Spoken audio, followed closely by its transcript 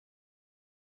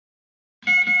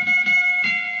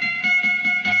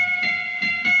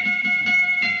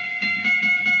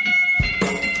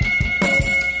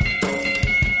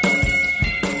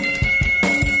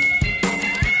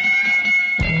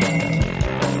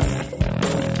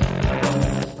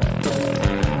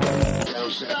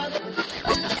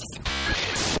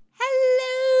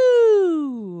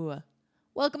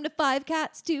Five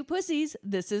Cats, Two Pussies.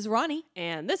 This is Ronnie.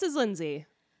 And this is Lindsay.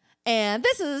 And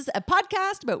this is a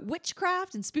podcast about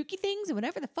witchcraft and spooky things and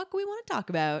whatever the fuck we want to talk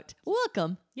about.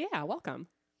 Welcome. Yeah, welcome.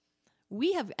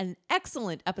 We have an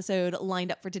excellent episode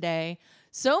lined up for today.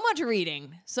 So much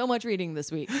reading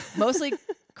this week. Mostly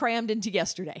crammed into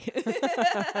yesterday.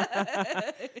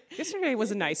 Yesterday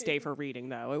was a nice day for reading,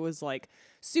 though. It was like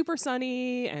super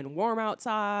sunny and warm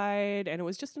outside, and it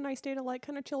was just a nice day to like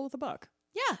kind of chill with a book.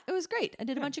 Yeah, it was great. I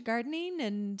did a bunch of gardening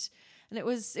and it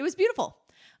was beautiful.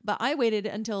 But I waited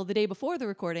until the day before the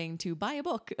recording to buy a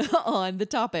book on the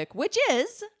topic, which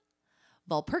is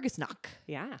Walpurgisnacht.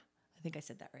 Yeah. I think I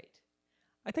said that right.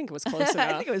 I think it was close enough.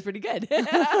 I think it was pretty good.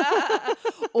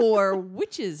 Or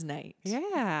Witches' Night.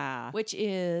 Yeah. Which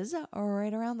is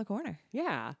right around the corner.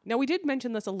 Yeah. Now, we did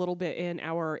mention this a little bit in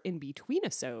our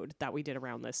in-between-isode that we did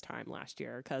around this time last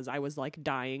year, because I was like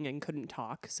dying and couldn't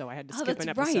talk, so I had to skip an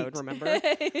episode, remember?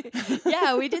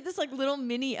 Yeah, we did this like little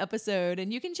mini episode,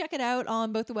 and you can check it out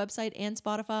on both the website and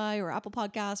Spotify or Apple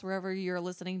Podcasts, wherever you're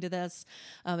listening to this.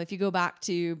 If you go back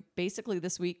to basically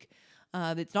this week,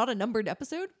 it's not a numbered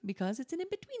episode because it's an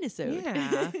in-between episode.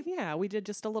 Yeah. We did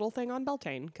just a little thing on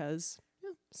Beltane because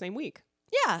same week.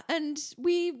 Yeah, and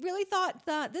we really thought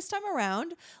that this time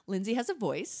around, Lindsay has a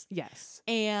voice. Yes,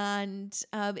 and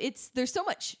there's so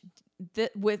much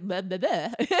that with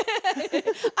I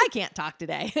can't talk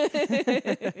today.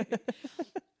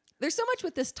 There's so much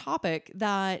with this topic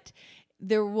that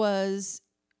there was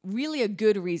really a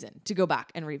good reason to go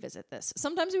back and revisit this.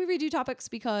 Sometimes we redo topics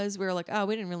because we're like, oh,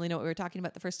 we didn't really know what we were talking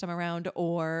about the first time around,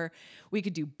 or we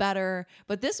could do better.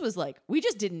 But this was like, we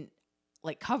just didn't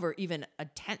like cover even a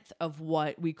tenth of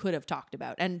what we could have talked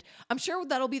about. And I'm sure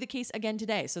that'll be the case again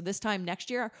today. So this time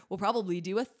next year, we'll probably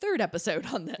do a third episode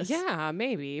on this. Yeah,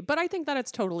 maybe. But I think that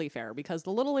it's totally fair because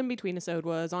the little in-between episode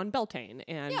was on Beltane,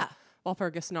 and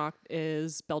Wapurgisnacht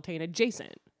is Beltane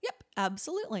adjacent. Yep,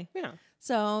 absolutely. Yeah.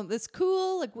 So this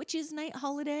cool like Witches' Night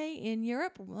holiday in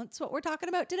Europe, that's what we're talking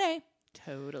about today.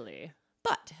 Totally.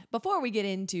 But before we get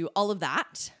into all of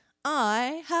that,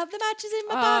 I have the matches in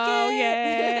my pocket. Oh,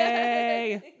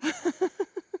 yay.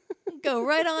 Go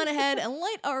right on ahead and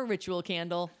light our ritual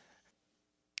candle.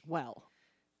 Well,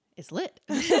 it's lit.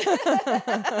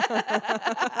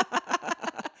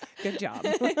 Good job.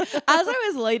 As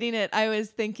I was lighting it, I was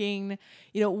thinking,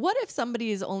 what if somebody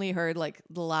has only heard like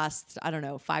the last,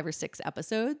 5 or 6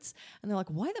 episodes, and they're like,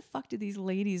 why the fuck do these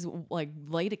ladies like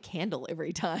light a candle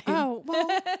every time? Oh, well,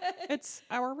 it's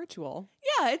our ritual.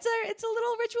 Yeah, it's a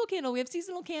little ritual candle. We have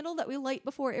seasonal candle that we light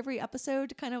before every episode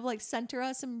to kind of like center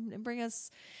us and bring us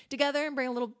together and bring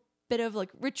a little bit of like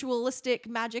ritualistic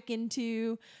magic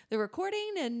into the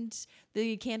recording. And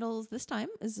the candles this time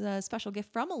is a special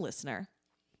gift from a listener.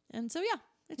 And so,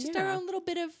 it's just our own little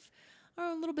bit of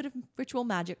ritual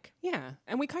magic. Yeah.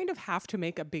 And we kind of have to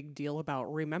make a big deal about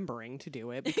remembering to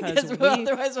do it because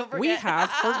we have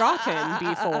forgotten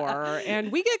before,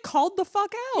 and we get called the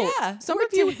fuck out. Yeah. Some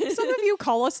of you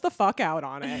call us the fuck out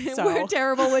on it. So. We're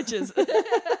terrible witches.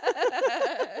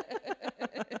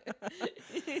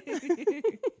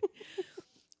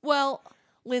 Well,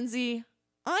 Lindsay,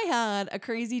 I had a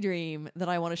crazy dream that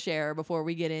I want to share before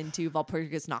we get into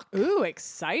Walpurgisnacht. Ooh,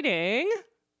 exciting.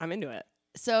 I'm into it.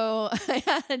 So I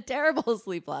had a terrible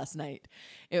sleep last night.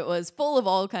 It was full of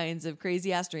all kinds of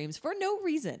crazy ass dreams for no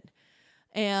reason.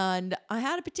 And I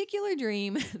had a particular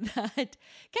dream that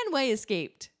Kenway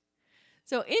escaped.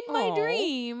 So in my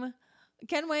dream,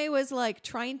 Kenway was like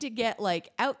trying to get like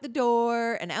out the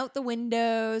door and out the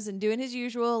windows and doing his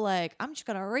usual, like, I'm just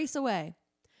going to race away.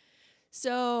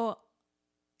 So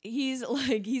he's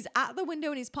at the window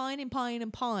and he's pawing.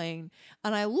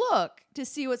 And I look to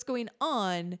see what's going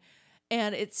on,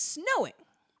 and it's snowing.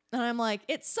 And I'm like,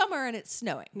 it's summer and it's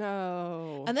snowing.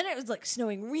 No. And then it was like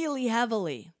snowing really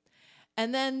heavily.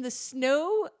 And then the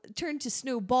snow turned to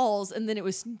snowballs, and then it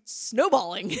was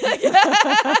snowballing.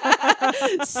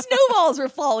 Snowballs were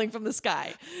falling from the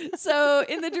sky. So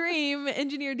in the dream,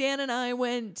 Engineer Dan and I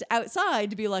went outside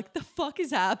to be like, the fuck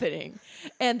is happening?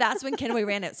 And that's when Kenway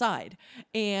ran outside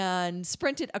and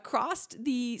sprinted across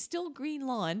the still green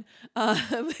lawn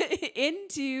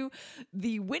into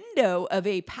the window of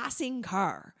a passing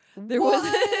car. There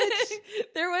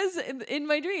was in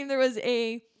my dream, there was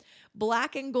a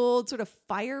black and gold sort of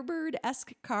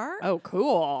Firebird-esque car. Oh,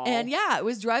 cool. And yeah, it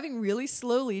was driving really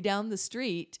slowly down the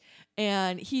street,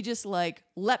 and he just like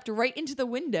leapt right into the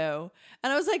window.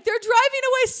 And I was like, they're driving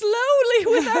away slowly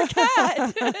with our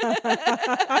cat.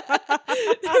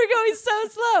 They were going so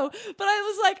slow. But I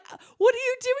was like, what are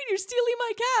you doing? You're stealing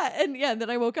my cat. And yeah, then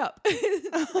I woke up.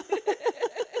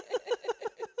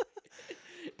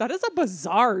 That is a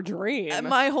bizarre dream.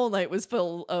 My whole night was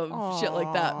full of shit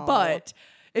like that. But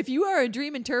if you are a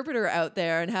dream interpreter out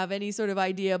there and have any sort of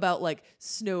idea about like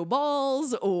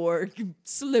snowballs or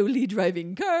slowly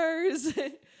driving cars,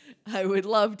 I would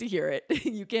love to hear it.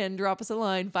 You can drop us a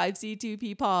line,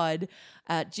 5c2ppod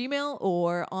at Gmail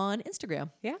or on Instagram.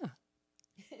 Yeah.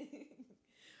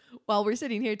 While we're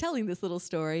sitting here telling this little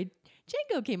story,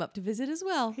 Django came up to visit as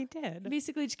well. He did.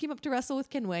 Basically just came up to wrestle with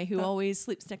Kenway, who always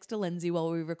sleeps next to Lindsay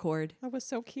while we record. That was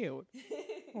so cute.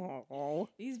 Oh,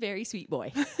 He's a very sweet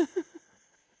boy.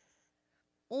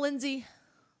 Lindsay,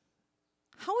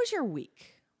 how was your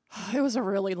week? It was a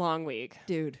really long week.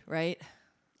 Dude, right?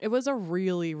 It was a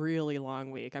really, really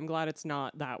long week. I'm glad it's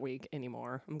not that week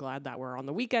anymore. I'm glad that we're on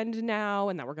the weekend now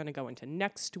and that we're going to go into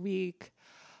next week.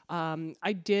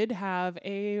 I did have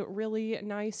a really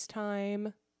nice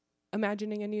time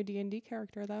imagining a new D&D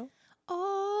character, though.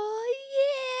 Oh,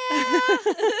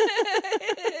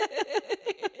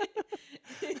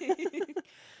 yeah.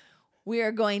 We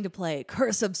are going to play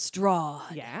Curse of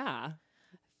Strahd. Yeah.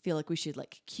 Feel like we should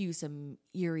like cue some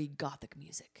eerie gothic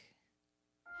music.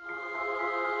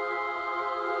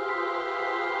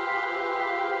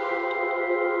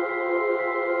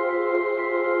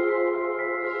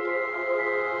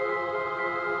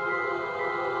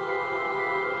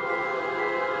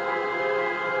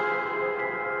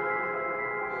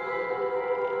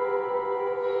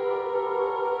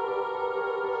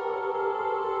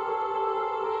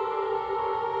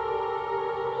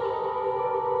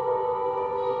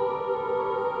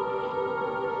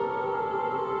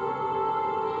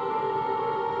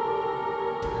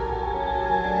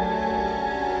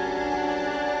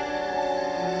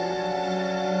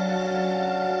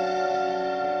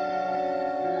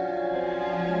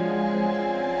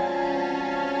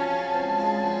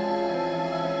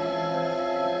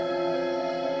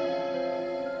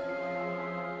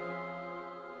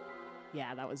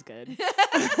 Yeah, that was good.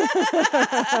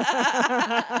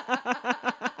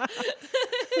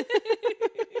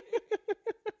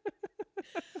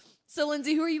 So,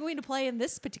 Lindsay, who are you going to play in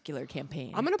this particular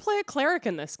campaign? I'm going to play a cleric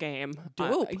in this game.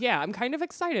 Dope. Yeah, I'm kind of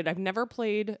excited. I've never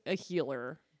played a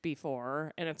healer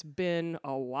before, and it's been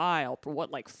a while, for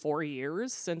what, like 4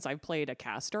 years since I've played a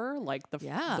caster? Like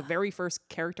the very first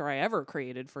character I ever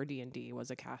created for D&D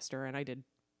was a caster, and I did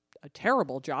a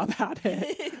terrible job at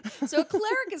it. So a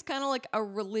cleric is kind of like a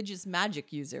religious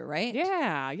magic user, right?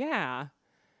 Yeah.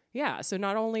 So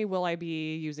not only will I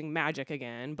be using magic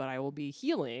again, but I will be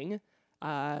healing.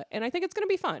 And I think it's going to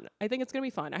be fun.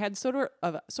 I had sort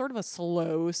of a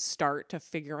slow start to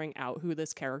figuring out who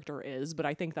this character is, but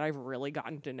I think that I've really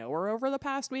gotten to know her over the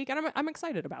past week, and I'm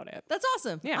excited about it. That's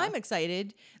awesome. Yeah. I'm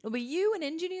excited. It'll be you and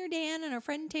Engineer Dan and our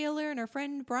friend Taylor and our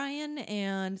friend Brian,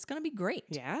 and it's going to be great.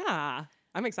 Yeah.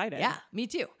 I'm excited. Yeah, me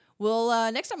too.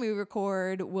 We'll next time we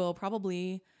record, we'll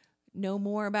probably know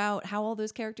more about how all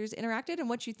those characters interacted and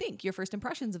what you think, your first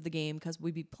impressions of the game, because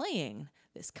we'll be playing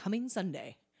this coming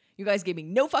Sunday. You guys gave me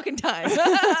no fucking time, which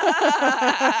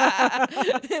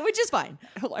is fine.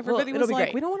 Everybody was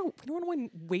like, "We don't want to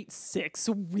wait 6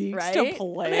 weeks to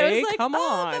play. Like, Come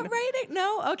on, the writing?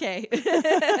 No, okay."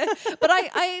 But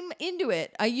I'm into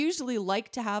it. I usually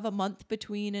like to have a month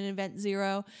between an event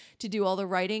zero to do all the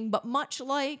writing. But much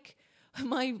like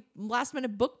my last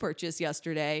minute book purchase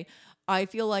yesterday, I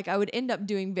feel like I would end up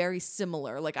doing very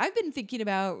similar. Like I've been thinking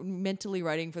about mentally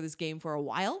writing for this game for a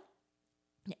while.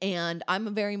 And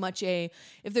I'm very much if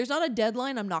there's not a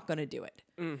deadline, I'm not going to do it.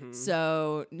 Mm-hmm.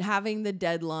 So having the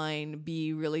deadline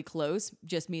be really close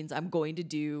just means I'm going to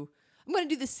do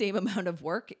the same amount of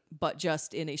work, but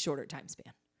just in a shorter time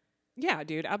span. Yeah,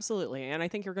 dude, absolutely. And I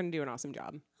think you're going to do an awesome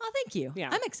job. Oh, thank you. Yeah.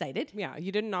 I'm excited. Yeah,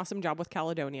 you did an awesome job with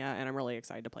Caledonia, and I'm really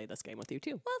excited to play this game with you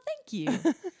too. Well, thank you.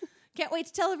 Can't wait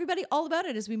to tell everybody all about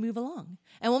it as we move along.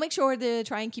 And we'll make sure to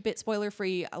try and keep it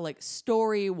spoiler-free, like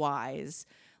story-wise,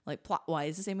 like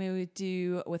plot-wise, the same way we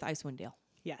do with Icewind Dale.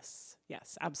 Yes,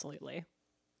 absolutely.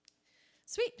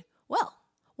 Sweet. Well,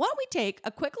 why don't we take a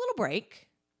quick little break,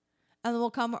 and then we'll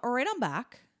come right on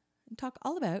back and talk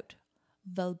all about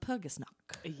Walpurgisnacht.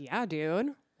 Yeah,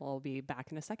 dude. We'll be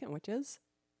back in a second, witches.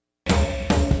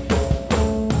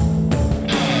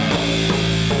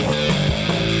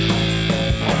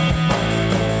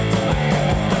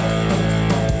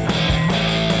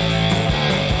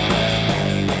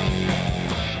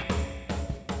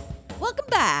 Welcome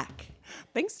back.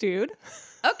 Thanks, dude.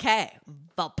 Okay,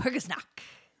 Walpurgisnacht.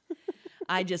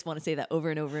 I just want to say that over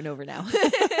and over and over now.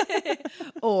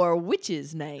 Or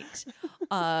Witches' Night.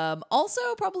 Also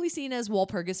probably seen as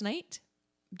Walpurgisnacht.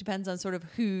 Depends on sort of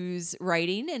who's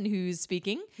writing and who's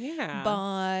speaking. Yeah.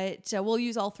 But we'll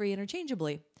use all three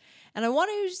interchangeably. And I want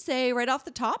to say right off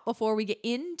the top, before we get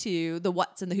into the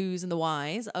whats and the who's and the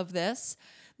whys of this,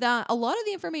 that a lot of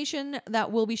the information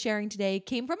that we'll be sharing today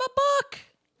came from a book.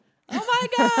 Oh my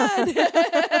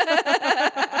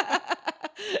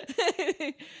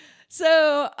God.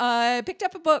 So I picked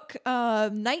up a book,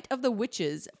 Night of the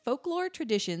Witches, Folklore,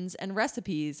 Traditions, and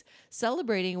Recipes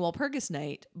Celebrating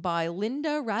Walpurgisnacht by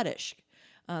Linda Radish.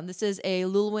 This is a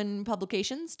Llewellyn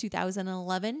Publications,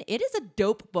 2011. It is a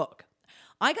dope book.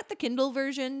 I got the Kindle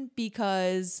version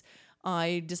because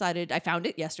I found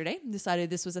it yesterday, decided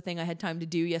this was a thing I had time to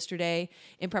do yesterday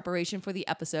in preparation for the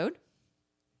episode.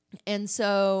 And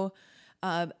so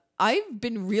I've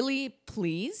been really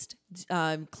pleased.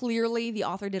 Clearly, the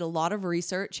author did a lot of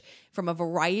research from a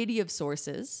variety of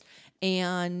sources.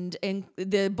 And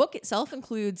the book itself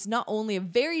includes not only a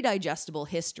very digestible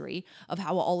history of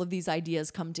how all of these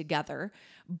ideas come together,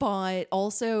 but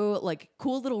also like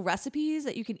cool little recipes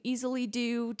that you can easily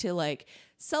do to like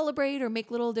celebrate or make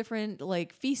little different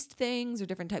like feast things or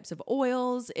different types of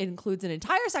oils. It includes an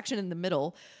entire section in the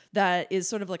middle that is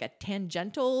sort of like a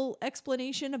tangential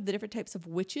explanation of the different types of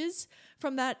witches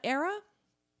from that era.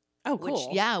 Oh,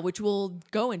 cool. Which we'll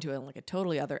go into in like a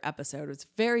totally other episode. It's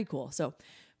very cool. So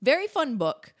very fun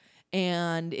book.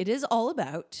 And it is all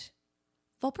about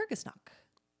Walpurgisnacht.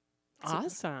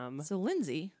 Awesome. So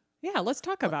Lindsay. Yeah, let's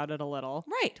talk about it a little.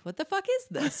 Right. What the fuck is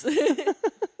this?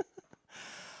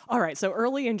 All right. So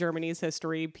early in Germany's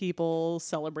history, people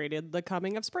celebrated the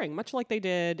coming of spring, much like they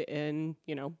did in,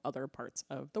 other parts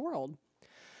of the world.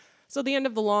 So the end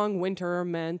of the long winter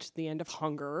meant the end of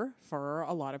hunger for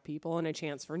a lot of people and a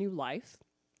chance for new life.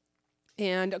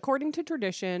 And according to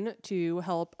tradition, to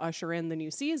help usher in the new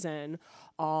season,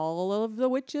 all of the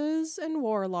witches and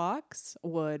warlocks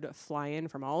would fly in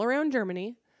from all around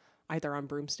Germany, either on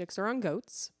broomsticks or on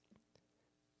goats.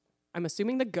 I'm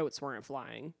assuming the goats weren't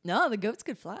flying. No, the goats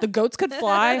could fly. The goats could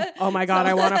fly? Oh my God,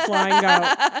 I want a flying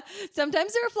goat.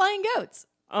 Sometimes there are flying goats.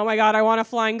 Oh my God, I want a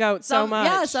flying goat so much.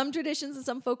 Yeah, some traditions and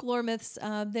some folklore myths,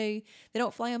 they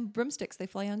don't fly on broomsticks, they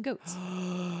fly on goats.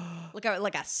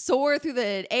 like a soar through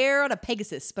the air on a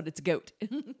Pegasus, but it's a goat.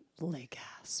 Lake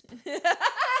gasp.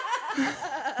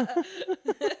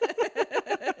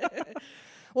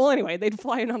 Well, anyway, they'd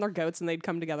fly in on their goats and they'd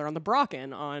come together on the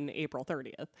Brocken on April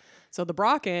 30th. So the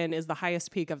Brocken is the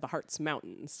highest peak of the Harz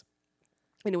Mountains.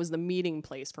 And it was the meeting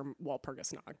place for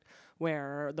Walpurgisnacht,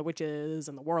 where the witches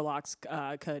and the warlocks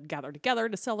could gather together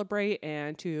to celebrate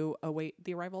and to await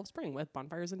the arrival of spring with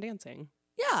bonfires and dancing.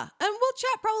 Yeah, and we'll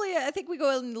chat probably, I think we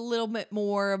go in a little bit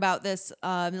more about this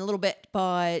in a little bit,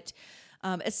 but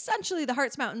essentially the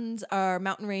Harz Mountains are a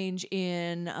mountain range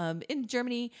in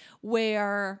Germany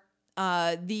where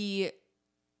the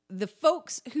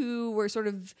folks who were sort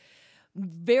of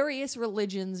various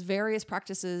religions, various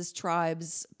practices,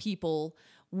 tribes, people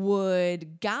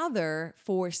would gather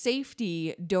for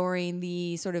safety during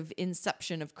the sort of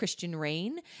inception of Christian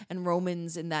reign and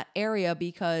Romans in that area,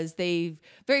 because they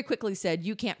very quickly said,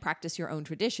 you can't practice your own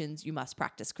traditions. You must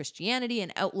practice Christianity,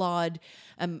 and outlawed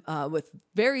with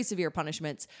very severe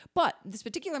punishments. But this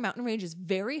particular mountain range is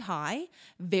very high,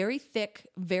 very thick,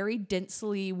 very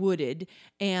densely wooded.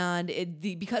 And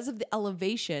because of the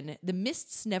elevation, the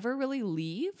mists never really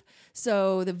leave.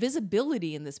 So the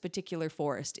visibility in this particular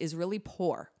forest is really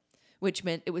poor, which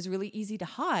meant it was really easy to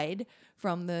hide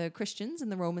from the Christians and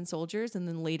the Roman soldiers, and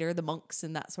then later the monks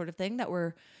and that sort of thing that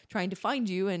were trying to find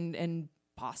you and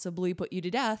possibly put you to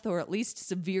death, or at least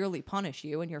severely punish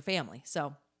you and your family.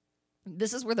 So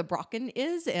this is where the Brocken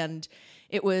is, and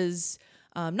it was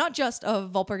not just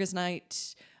of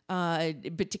Walpurgisnacht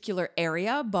particular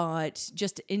area, but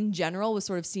just in general was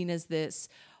sort of seen as this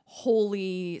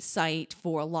holy site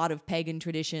for a lot of pagan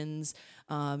traditions,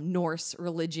 Norse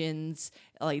religions.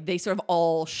 Like they sort of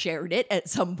all shared it at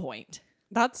some point.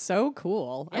 That's so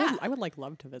cool. Yeah. I would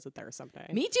love to visit there someday.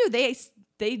 Me too.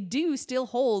 They do still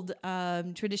hold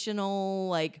traditional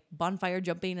like bonfire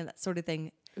jumping and that sort of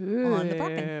thing on the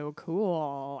Brocken. Oh,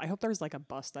 cool. I hope there's like a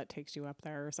bus that takes you up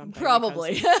there or something.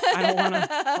 Probably. I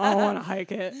don't want to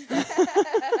hike it.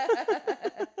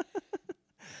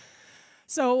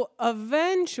 So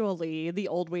eventually the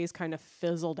old ways kind of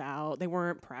fizzled out. They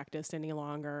weren't practiced any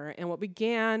longer. And what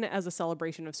began as a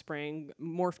celebration of spring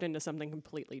morphed into something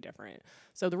completely different.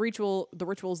 So the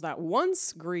rituals that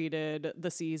once greeted the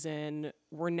season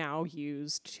were now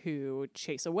used to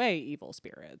chase away evil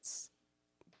spirits.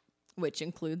 Which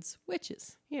includes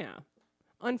witches. Yeah,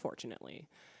 unfortunately.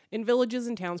 In villages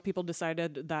and towns, people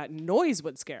decided that noise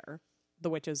would scare the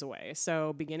witches away.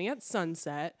 So beginning at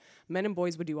sunset, men and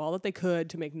boys would do all that they could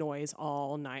to make noise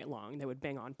all night long. They would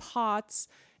bang on pots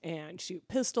and shoot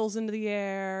pistols into the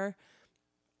air.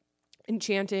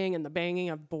 Enchanting and the banging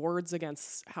of boards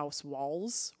against house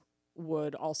walls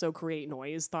would also create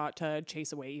noise thought to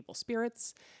chase away evil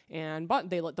spirits. And but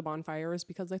they lit the bonfires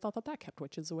because they thought that kept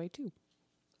witches away too.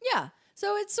 Yeah.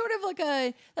 So it's sort of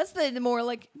like that's the more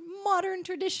like modern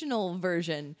traditional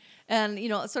version. And,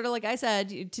 sort of like I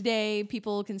said, today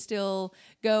people can still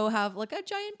go have like a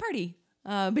giant party,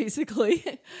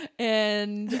 basically,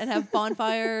 and have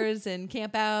bonfires and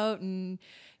camp out and,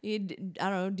 I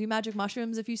don't know, do magic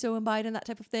mushrooms if you so imbibe in that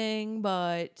type of thing.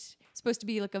 But it's supposed to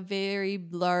be like a very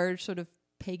large sort of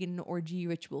pagan orgy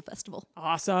ritual festival.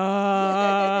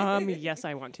 Awesome. Yes,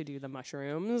 I want to do the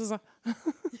mushrooms.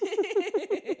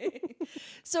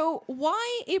 So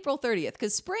why April 30th?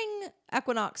 Because spring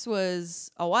equinox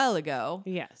was a while ago.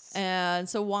 Yes. And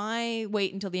so why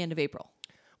wait until the end of April?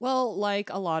 Well, like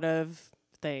a lot of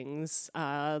things,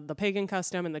 the pagan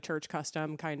custom and the church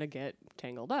custom kind of get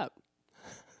tangled up.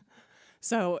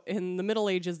 So in the Middle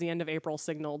Ages, the end of April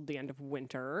signaled the end of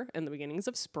winter and the beginnings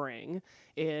of spring.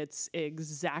 It's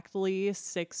exactly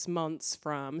 6 months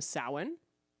from Samhain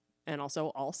and also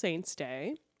All Saints'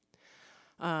 Day.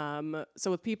 So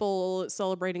with people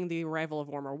celebrating the arrival of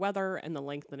warmer weather and the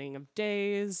lengthening of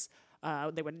days,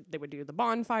 they would do the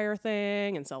bonfire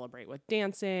thing and celebrate with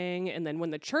dancing. And then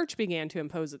when the church began to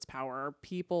impose its power,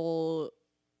 people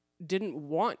didn't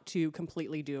want to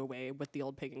completely do away with the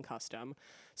old pagan custom.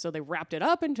 So they wrapped it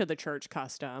up into the church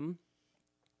custom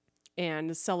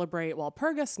and celebrate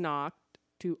Walpurgisnacht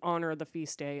to honor the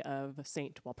feast day of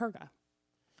Saint Walpurga.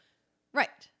 Right.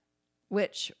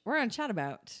 Which we're going to chat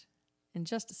about in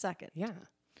just a second. Yeah.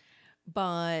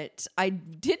 But I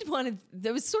did want to,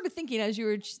 I was sort of thinking as you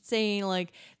were saying,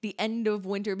 like the end of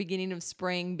winter, beginning of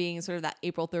spring being sort of that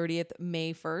April 30th,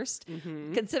 May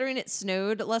 1st, considering it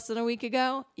snowed less than a week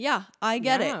ago. Yeah, I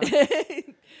get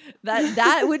it.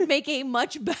 that would make a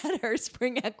much better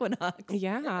spring equinox.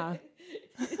 Yeah.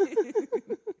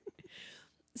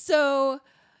 So,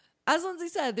 as Lindsay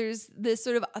said, there's this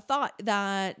sort of a thought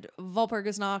that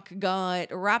Walpurgisnacht got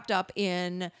wrapped up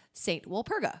in Saint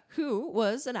Walpurga, who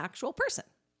was an actual person.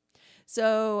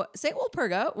 So Saint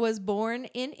Walpurga was born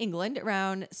in England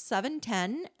around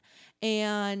 710,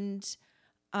 and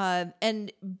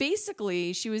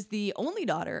basically she was the only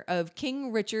daughter of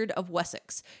King Richard of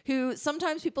Wessex, who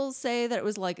sometimes people say that it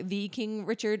was like the King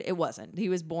Richard. It wasn't. He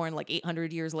was born like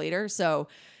 800 years later, so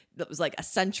that was like a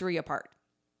century apart.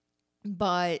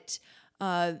 But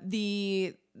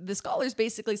the scholars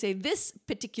basically say this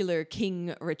particular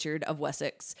King Richard of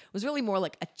Wessex was really more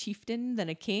like a chieftain than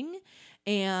a king,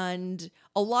 and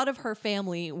a lot of her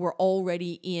family were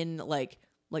already in like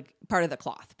part of the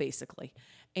cloth, basically.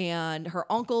 And her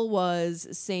uncle was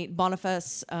Saint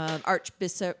Boniface,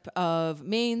 Archbishop of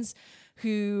Mainz,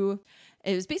 who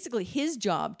it was basically his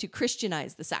job to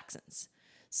Christianize the Saxons.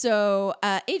 So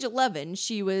at age 11,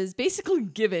 she was basically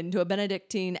given to a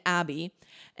Benedictine abbey,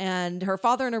 and her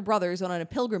father and her brothers went on a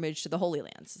pilgrimage to the Holy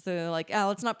Lands. So they're like,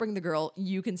 let's not bring the girl.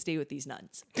 You can stay with these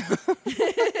nuns.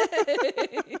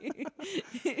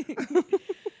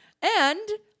 And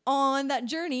on that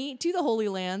journey to the Holy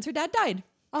Lands, her dad died.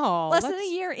 Oh, Less than a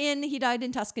year in, he died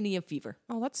in Tuscany of fever.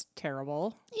 Oh, that's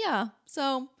terrible. Yeah,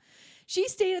 so she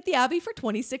stayed at the abbey for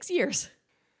 26 years.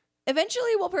 Eventually,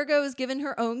 Walpurga was given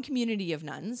her own community of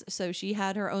nuns, so she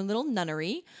had her own little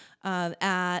nunnery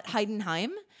at Heidenheim,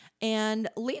 and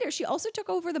later she also took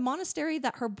over the monastery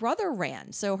that her brother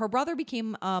ran. So her brother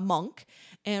became a monk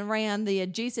and ran the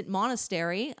adjacent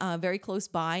monastery very close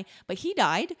by, but he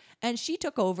died, and she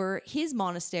took over his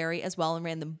monastery as well and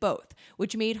ran them both,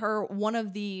 which made her one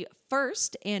of the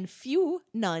first and few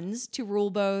nuns to rule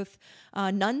both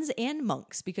nuns and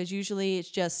monks, because usually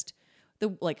it's just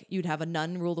you'd have a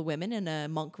nun rule the women and a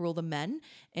monk rule the men,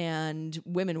 and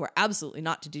women were absolutely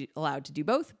not allowed to do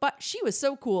both. But she was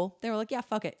so cool. They were like, yeah,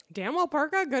 fuck it. Damn,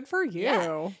 Walpurga, good for you.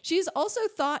 Yeah. She's also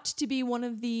thought to be one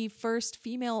of the first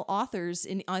female authors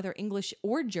in either English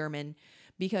or German,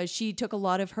 because she took a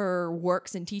lot of her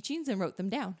works and teachings and wrote them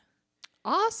down.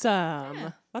 Awesome.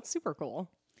 Yeah. That's super cool.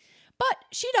 But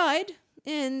she died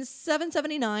in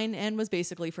 779 and was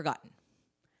basically forgotten.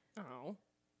 Oh.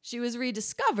 She was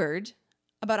rediscovered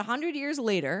about 100 years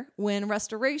later when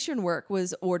restoration work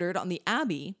was ordered on the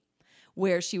abbey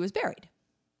where she was buried.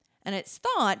 And it's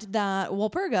thought that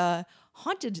Walpurga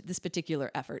haunted this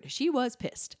particular effort. She was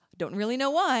pissed. Don't really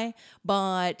know why,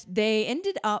 but they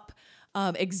ended up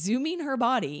exhuming her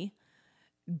body,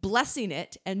 blessing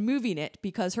it, and moving it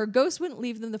because her ghost wouldn't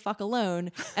leave them the fuck alone.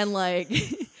 And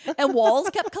and walls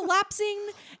kept collapsing.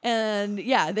 And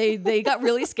yeah, they got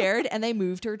really scared and they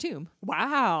moved her tomb.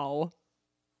 Wow.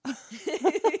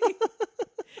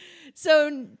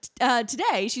 So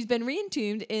today she's been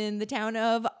re-entombed in the town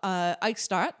of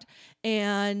Eichstatt,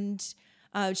 and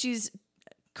she's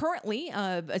currently,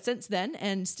 since then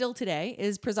and still today,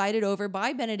 is presided over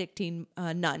by Benedictine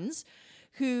nuns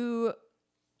who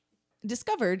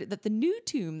discovered that the new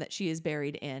tomb that she is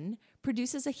buried in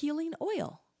produces a healing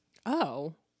oil.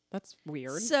 Oh, that's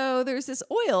weird. So there's this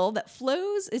oil that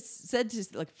flows, it's said to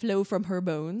like flow from her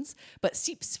bones, but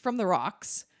seeps from the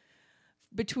rocks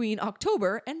between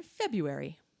October and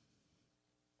February.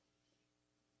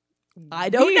 I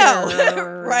don't know,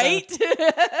 right?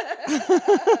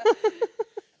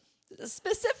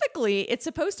 Specifically, it's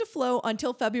supposed to flow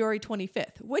until February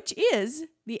 25th, which is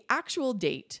the actual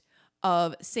date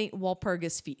of St.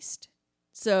 Walpurgis feast.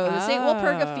 So the St.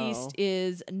 Walpurga feast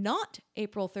is not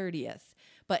April 30th,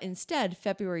 but instead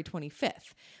February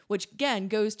 25th, which again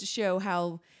goes to show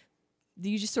how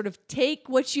you just sort of take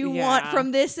what you want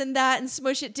from this and that and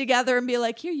smush it together and be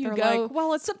like, here you go. Like,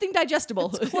 well, it's something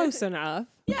digestible. It's close enough.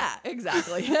 Yeah,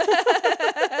 exactly. So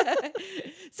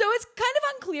it's kind of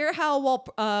unclear how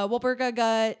Walpurga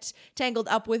got tangled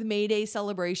up with May Day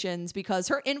celebrations because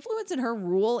her influence and her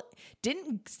rule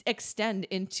didn't extend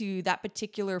into that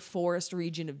particular forest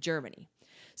region of Germany.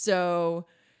 So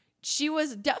she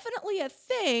was definitely a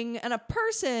thing and a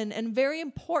person and very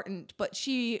important, but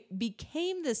she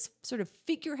became this sort of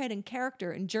figurehead and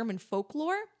character in German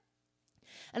folklore.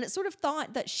 And it's sort of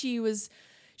thought that she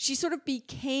sort of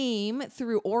became,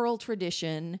 through oral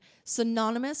tradition,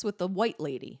 synonymous with the White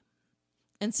Lady.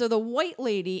 And so the White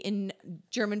Lady in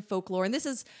German folklore, and this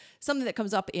is something that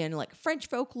comes up in like French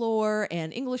folklore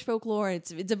and English folklore.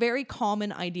 It's a very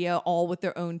common idea, all with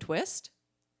their own twist.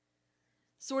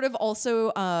 Sort of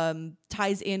also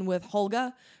ties in with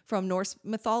Holga from Norse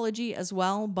mythology as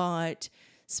well, but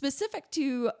specific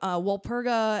to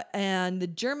Walpurga and the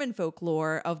German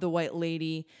folklore of the White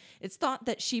Lady, it's thought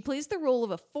that she plays the role of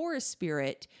a forest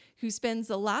spirit who spends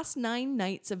the last 9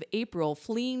 nights of April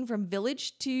fleeing from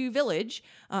village to village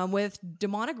with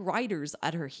demonic riders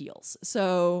at her heels.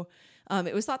 So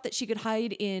it was thought that she could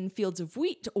hide in fields of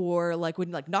wheat or like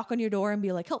would like knock on your door and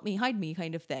be like, help me, hide me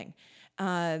kind of thing.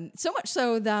 So much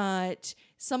so that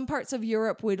some parts of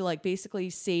Europe would like basically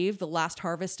save the last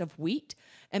harvest of wheat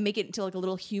and make it into like a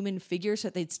little human figure so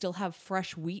that they'd still have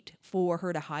fresh wheat for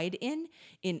her to hide in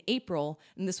April.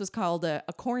 And this was called a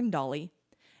corn dolly.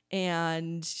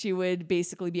 And she would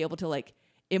basically be able to like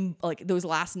those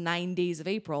last 9 days of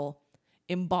April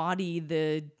embody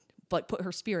put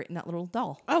her spirit in that little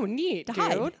doll. Oh, neat, to dude.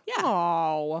 hide. Yeah.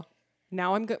 Oh,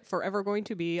 now I'm forever going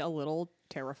to be a little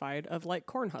terrified of like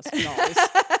corn husk dolls.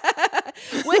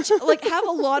 Which like have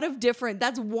a lot of different,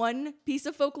 that's one piece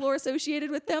of folklore associated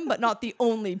with them, but not the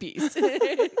only piece.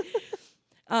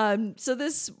 So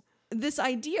this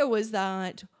idea was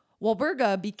that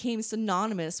Walpurga became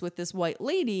synonymous with this White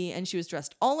Lady, and she was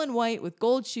dressed all in white with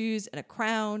gold shoes and a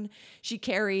crown. She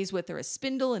carries with her a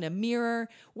spindle and a mirror,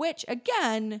 which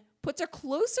again puts her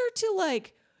closer to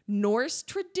like Norse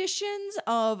traditions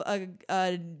of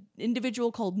a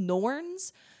individual called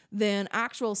Norns than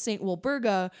actual Saint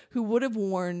Walpurga, who would have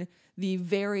worn the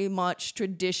very much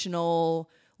traditional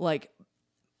like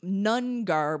nun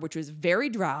garb, which was very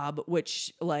drab,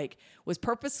 which like was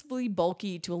purposefully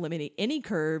bulky to eliminate any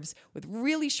curves, with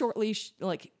really shortly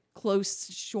close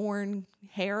shorn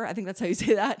hair. I think that's how you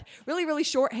say that. Really, really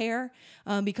short hair,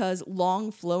 because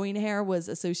long flowing hair was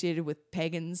associated with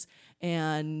pagans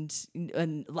and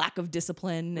lack of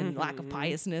discipline and lack of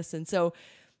piousness. And so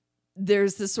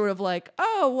there's this sort of like,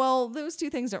 oh, well, those two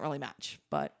things don't really match.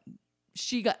 But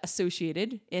she got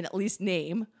associated, in at least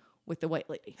name, with the White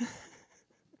Lady.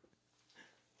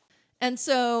 And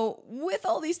so with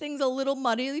all these things a little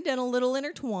muddied and a little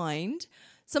intertwined,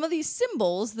 some of these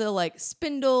symbols, the like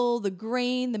spindle, the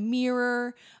grain, the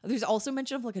mirror, there's also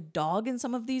mention of like a dog in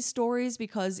some of these stories,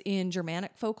 because in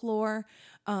Germanic folklore,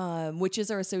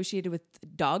 witches are associated with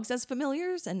dogs as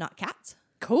familiars and not cats.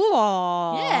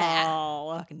 Cool.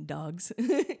 Yeah. Fucking dogs.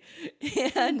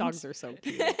 And dogs are so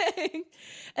cute.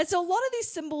 And so a lot of these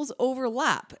symbols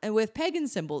overlap with pagan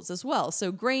symbols as well.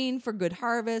 So grain for good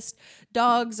harvest,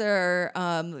 dogs are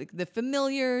like the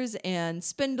familiars, and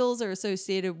spindles are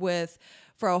associated with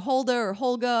Frau Hulda or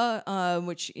Holga,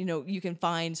 which, you know, you can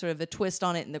find sort of a twist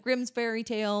on it in the Grimm's fairy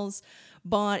tales.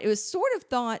 But it was sort of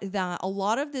thought that a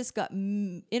lot of this got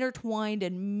intertwined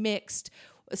and mixed,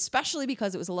 especially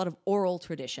because it was a lot of oral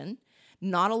tradition.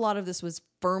 Not a lot of this was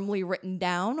firmly written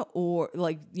down, or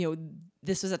like, you know,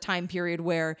 this was a time period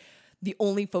where the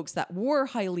only folks that were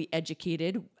highly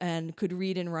educated and could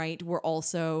read and write were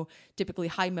also typically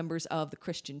high members of the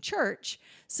Christian church.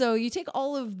 So you take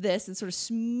all of this and sort of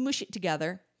smoosh it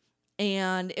together,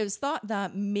 And it was thought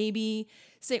that maybe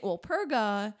St.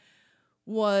 Walpurga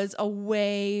was a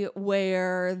way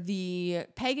where the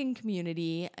pagan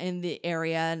community in the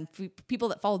area and people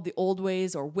that followed the old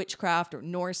ways or witchcraft or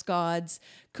Norse gods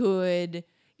could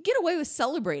get away with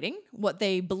celebrating what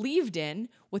they believed in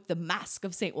with the mask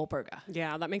of St. Walpurga.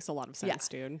 Yeah, that makes a lot of sense,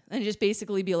 dude. And just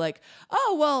basically be like,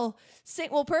 oh, well,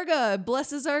 St. Walpurga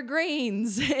blesses our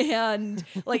grains. And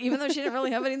like, even though she didn't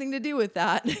really have anything to do with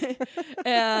that.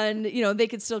 And, you know, they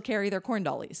could still carry their corn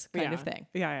dollies kind of thing.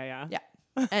 Yeah.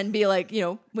 And be like, you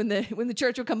know, when the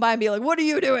church would come by and be like, what are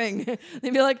you doing?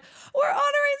 They'd be like, we're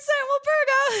honoring St.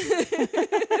 Walpurga.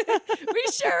 We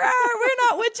sure are. We're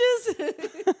not witches.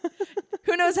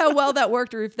 Who knows how well that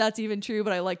worked or if that's even true,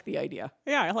 but I like the idea.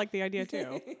 Yeah, I like the idea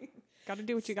too. Got to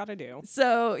do what you got to do.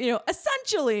 So, you know,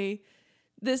 essentially,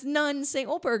 this nun, St.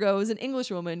 Walpurga, was an English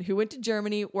woman who went to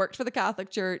Germany, worked for the Catholic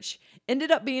Church,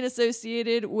 ended up being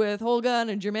associated with Holga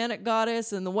and a Germanic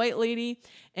goddess and the White Lady,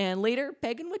 and later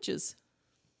pagan witches.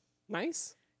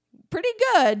 Nice. Pretty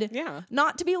good. Yeah.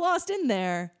 Not to be lost in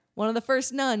there. One of the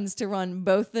first nuns to run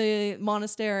both the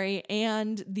monastery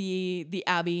and the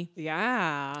abbey.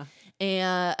 Yeah.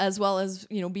 And as well as,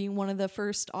 you know, being one of the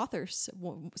first authors.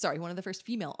 One of the first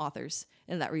female authors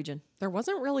in that region. There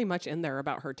wasn't really much in there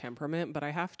about her temperament, but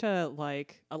I have to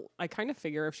like, I kind of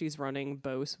figure if she's running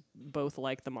both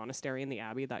like the monastery and the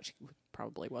abbey, that she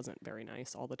probably wasn't very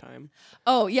nice all the time.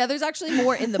 Oh yeah, there's actually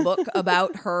more in the book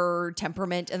about her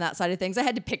temperament and that side of things. I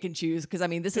had to pick and choose because I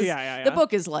mean, this is the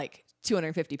book is like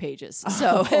 250 pages.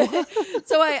 So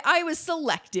so I was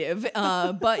selective.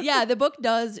 But yeah, the book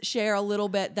does share a little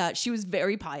bit that she was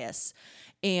very pious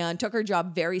and took her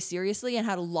job very seriously and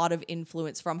had a lot of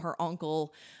influence from her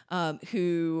uncle,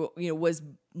 who, you know, was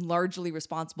largely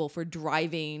responsible for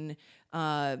driving,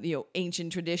 you know,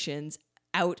 ancient traditions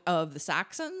out of the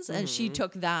Saxons. And she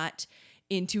took that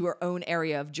into her own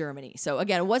area of Germany. So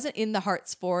again, it wasn't in the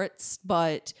Harzforts,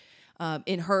 but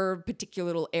in her particular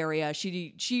little area,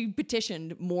 she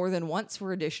petitioned more than once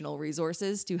for additional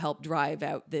resources to help drive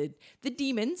out the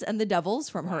demons and the devils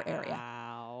from her area.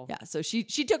 Wow. Yeah, so she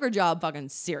took her job fucking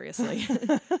seriously.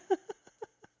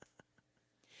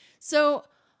 So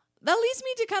that leads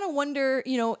me to kind of wonder,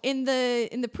 you know, in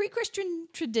the pre-Christian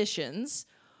traditions,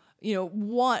 you know,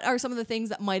 what are some of the things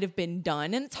that might have been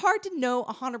done? And it's hard to know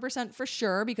 100% for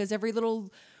sure because every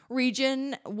little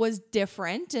region was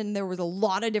different and there was a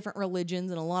lot of different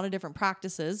religions and a lot of different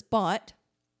practices. But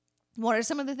what are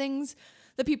some of the things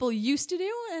that people used to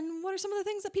do and what are some of the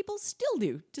things that people still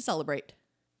do to celebrate?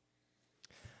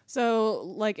 So,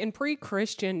 like in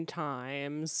pre-Christian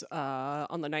times,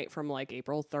 on the night from like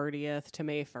April 30th to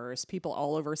May 1st, people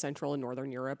all over Central and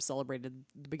Northern Europe celebrated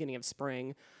the beginning of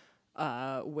spring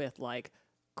with like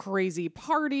crazy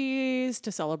parties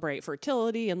to celebrate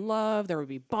fertility and love. There would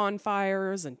be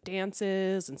bonfires and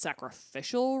dances and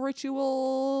sacrificial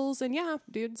rituals. And yeah,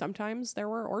 dude, sometimes there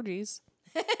were orgies.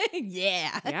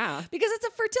 Yeah. Because it's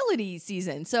a fertility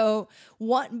season. So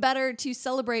what better to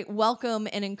celebrate, welcome,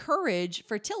 and encourage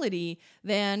fertility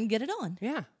than get it on?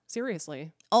 Yeah,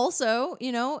 seriously. Also,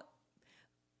 you know,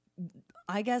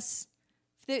 I guess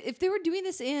if they were doing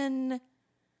this in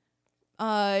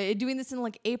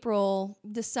like April,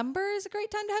 December is a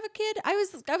great time to have a kid.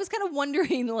 I was kind of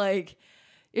wondering like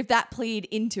if that played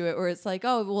into it, where it's like,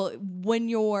 oh, well, when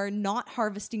you're not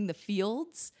harvesting the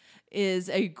fields is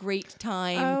a great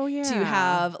time to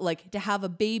have a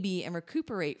baby and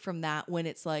recuperate from that when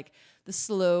it's like the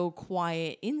slow,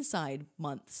 quiet inside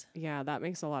months. Yeah, that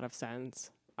makes a lot of sense.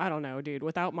 I don't know, dude.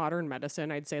 Without modern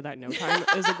medicine, I'd say that no time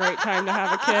is a great time to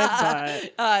have a kid,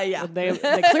 but yeah. they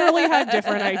clearly had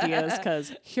different ideas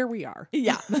because here we are.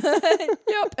 Yeah.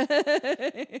 Yep.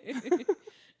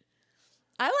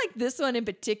 I like this one in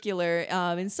particular.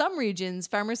 In some regions,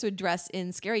 farmers would dress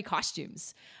in scary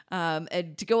costumes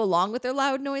to go along with their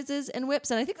loud noises and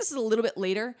whips. And I think this is a little bit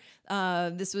later.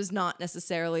 This was not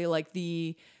necessarily like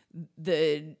the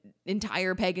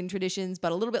entire pagan traditions,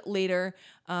 but a little bit later,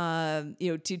 you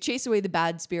know, to chase away the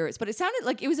bad spirits. But it sounded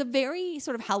like it was a very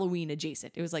sort of Halloween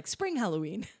adjacent. It was like spring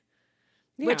Halloween,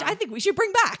 which I think we should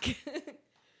bring back.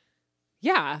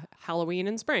 Yeah, Halloween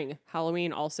in spring.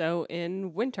 Halloween also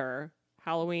in winter.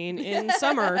 Halloween in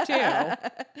summer, too.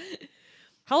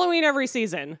 Halloween every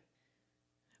season.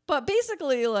 But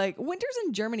basically, like, winters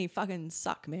in Germany fucking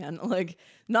suck, man. Like,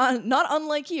 not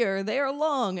unlike here. They are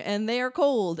long and they are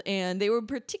cold, and they were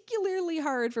particularly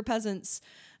hard for peasants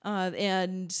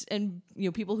and you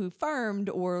know, people who farmed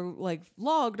or like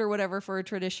logged or whatever for a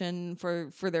tradition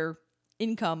for their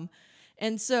income.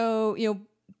 And so, you know,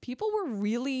 people were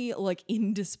really like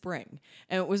into spring,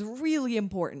 and it was really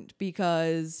important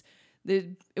because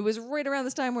It was right around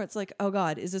this time where it's like, oh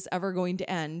God, is this ever going to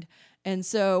end? And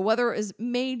so whether it was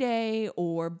May Day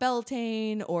or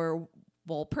Beltane or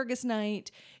Walpurgisnacht,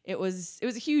 it was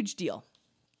a huge deal.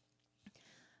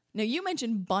 Now, you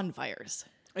mentioned bonfires.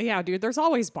 Yeah, dude, there's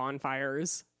always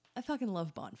bonfires. I fucking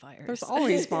love bonfires. There's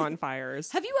always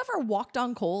bonfires. Have you ever walked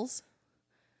on coals?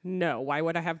 No, why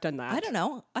would I have done that? I don't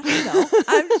know. I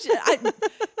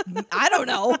don't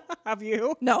know. Have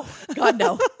you? No. God,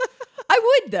 no. I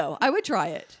would, though. I would try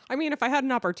it. I mean, if I had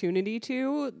an opportunity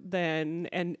to, then,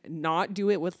 and not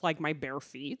do it with like my bare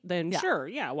feet, then sure,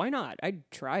 yeah, why not? I'd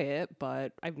try it,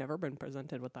 but I've never been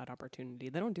presented with that opportunity.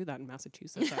 They don't do that in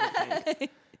Massachusetts, I don't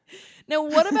think. Now,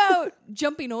 what about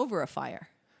jumping over a fire?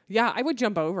 Yeah, I would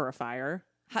jump over a fire.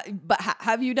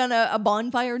 Have you done a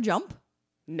bonfire jump?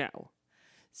 No.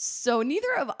 So neither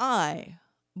have I,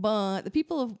 but the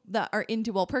people that are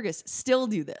into Walpurgis still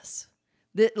do this.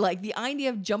 The idea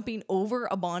of jumping over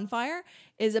a bonfire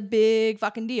is a big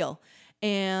fucking deal.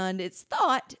 And it's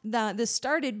thought that this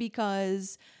started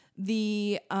because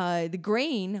the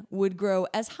grain would grow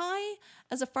as high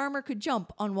as a farmer could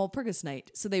jump on Walpurgisnacht.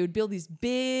 So they would build these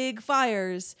big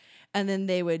fires, and then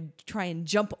they would try and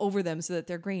jump over them so that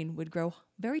their grain would grow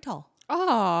very tall.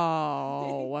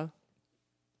 Oh.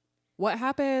 What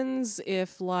happens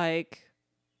if, like,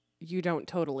 you don't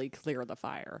totally clear the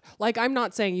fire? Like, I'm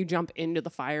not saying you jump into the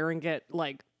fire and get,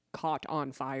 like, caught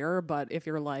on fire, but if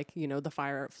you're like, you know, the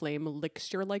fire flame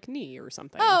licks your like knee or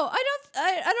something. Oh, I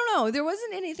don't know. There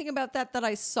wasn't anything about that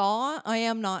I saw. I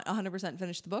am not 100%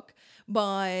 finished the book,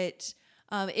 but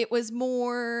it was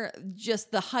more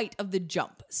just the height of the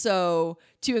jump. So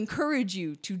to encourage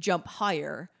you to jump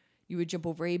higher, you would jump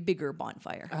over a bigger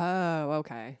bonfire. Oh,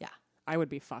 okay. Yeah. I would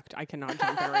be fucked. I cannot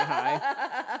jump very high.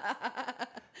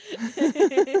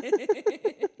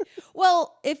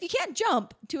 Well, if you can't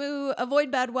jump, to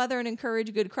avoid bad weather and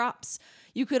encourage good crops,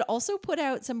 you could also put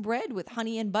out some bread with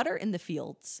honey and butter in the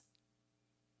fields.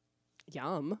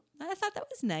 Yum. I thought that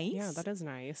was nice. Yeah, that is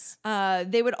nice.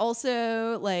 They would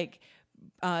also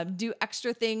do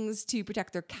extra things to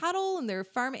protect their cattle and their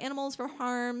farm animals from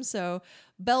harm. So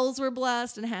bells were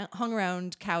blessed and hung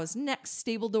around cows' necks.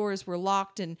 Stable doors were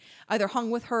locked and either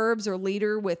hung with herbs or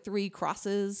later with 3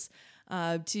 crosses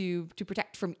to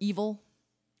protect from evil.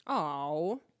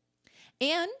 Oh.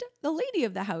 And the lady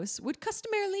of the house would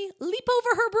customarily leap over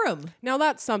her broom. Now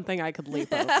that's something I could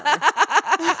leap over.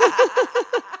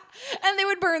 And they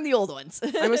would burn the old ones.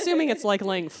 I'm assuming it's like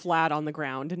laying flat on the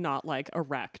ground and not like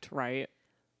erect, right?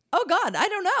 Oh God, I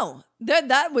don't know.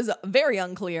 That was very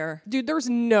unclear. Dude, there's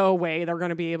no way they're going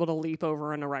to be able to leap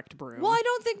over an erect broom. Well, I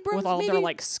don't think brooms with all their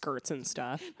like skirts and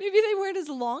stuff. Maybe they weren't as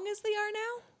long as they are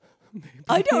now. Maybe.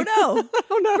 I don't know. I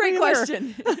don't know. Great either.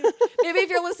 question. Maybe if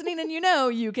you're listening and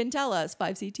you can tell us.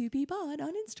 5C2P Pod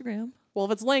on Instagram. Well,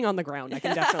 if it's laying on the ground, I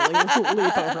can definitely leap over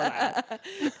that.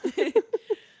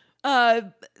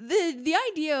 The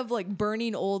idea of like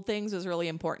burning old things was really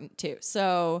important too.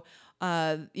 So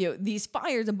these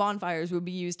fires and bonfires would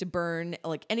be used to burn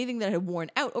like anything that had worn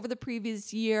out over the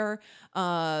previous year.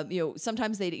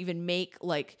 Sometimes they'd even make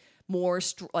like more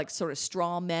sort of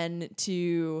straw men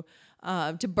to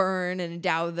burn and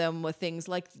endow them with things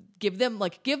like give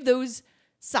those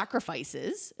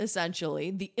sacrifices,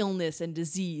 essentially, the illness and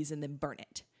disease, and then burn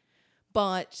it.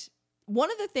 But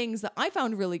one of the things that I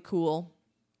found really cool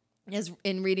as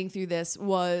in reading through this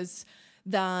was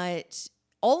that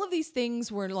all of these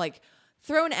things were like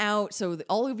thrown out. So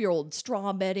all of your old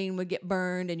straw bedding would get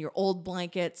burned and your old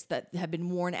blankets that had been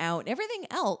worn out and everything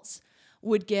else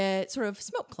would get sort of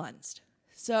smoke cleansed.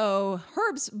 So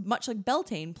herbs, much like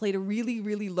Beltane, played a really,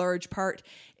 really large part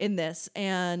in this.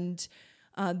 And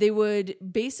they would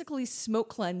basically smoke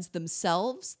cleanse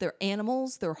themselves, their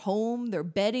animals, their home, their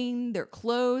bedding, their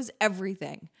clothes,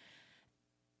 everything.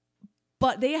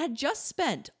 But they had just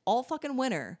spent all fucking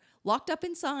winter locked up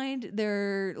inside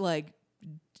their like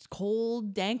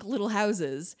cold, dank little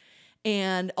houses.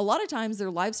 And a lot of times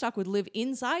their livestock would live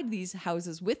inside these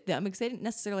houses with them because they didn't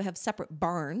necessarily have separate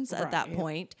barns at that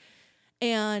point.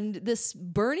 And this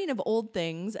burning of old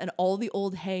things and all the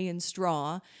old hay and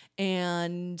straw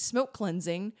and smoke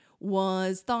cleansing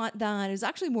was thought that it was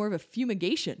actually more of a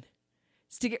fumigation.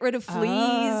 It's to get rid of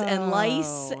fleas and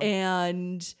lice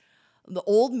and the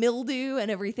old mildew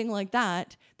and everything like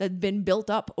that had been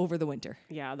built up over the winter.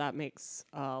 Yeah, that makes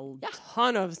a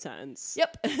ton of sense.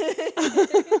 Yep. And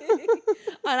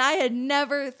I had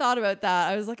never thought about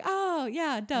that. I was like, oh,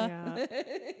 yeah, duh. Yeah.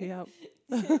 Yep.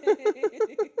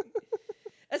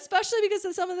 Especially because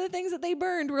of some of the things that they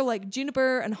burned were like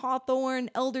juniper and hawthorn,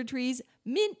 elder trees,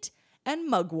 mint, and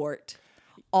mugwort.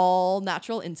 all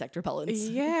natural insect repellents.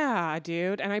 Yeah,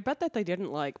 dude. And I bet that they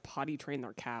didn't like potty train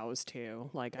their cows too.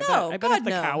 Like No, I bet God, if the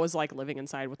no. cow was like living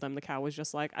inside with them, the cow was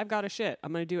just like, I've got a shit.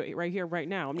 I'm gonna do it right here, right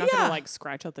now. I'm not gonna Yeah. like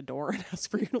scratch out the door and ask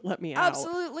for you to let me out.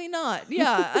 Absolutely not.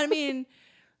 Yeah. I mean,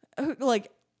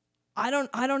 like, I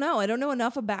don't know. I don't know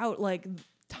enough about like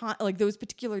those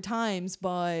particular times,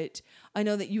 but I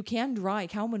know that you can dry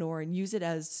cow manure and use it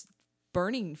as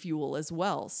burning fuel as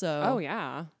well. So Oh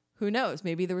yeah. who knows?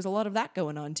 Maybe there was a lot of that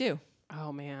going on too.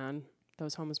 Oh man.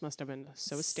 Those homes must have been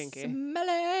so stinky.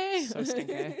 Smelly. So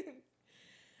stinky.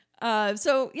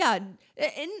 So yeah,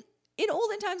 in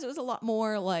olden times it was a lot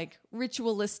more like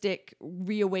ritualistic,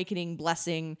 reawakening,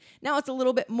 blessing. Now it's a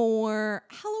little bit more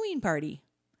Halloween party.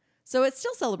 So it's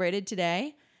still celebrated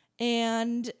today,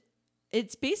 and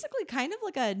it's basically kind of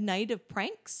like a night of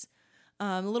pranks,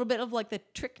 a little bit of like the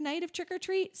trick night of trick or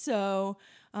treat. So,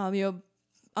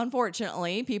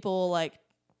 unfortunately, people like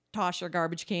toss your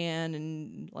garbage can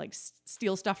and like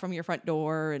steal stuff from your front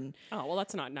door. And Oh, well,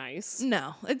 that's not nice.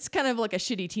 no, it's kind of like a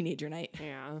shitty teenager night.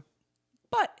 Yeah.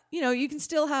 But, you can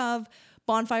still have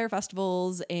bonfire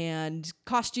festivals and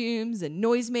costumes and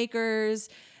noisemakers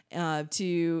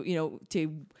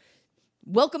to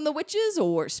welcome the witches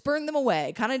or spurn them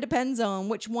away. Kind of depends on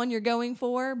which one you're going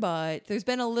for, but there's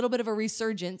been a little bit of a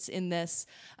resurgence in this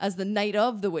as the night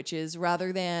of the witches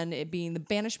rather than it being the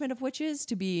banishment of witches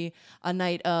to be a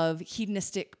night of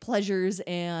hedonistic pleasures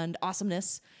and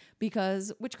awesomeness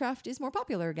because witchcraft is more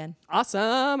popular again.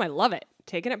 Awesome. I love it.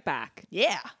 Taking it back.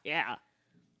 Yeah. Yeah.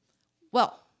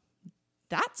 Well,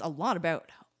 that's a lot about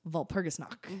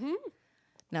Walpurgisnacht.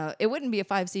 Now, it wouldn't be a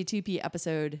 5C2P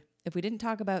episode if we didn't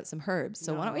talk about some herbs.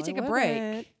 So why don't we take a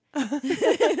break? Take a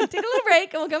little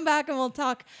break and we'll come back and we'll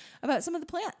talk about some of the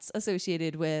plants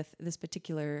associated with this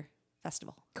particular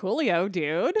festival. Coolio,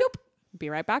 dude. Nope. Be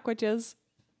right back, witches.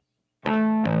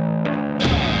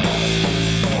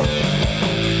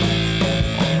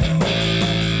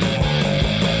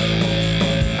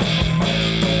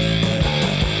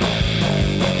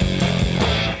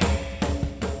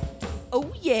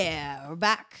 Oh yeah, we're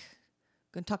back.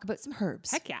 Gonna talk about some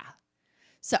herbs. Heck yeah.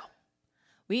 So,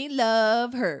 we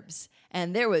love herbs,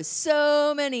 and there was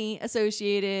so many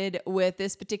associated with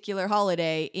this particular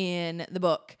holiday in the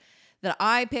book that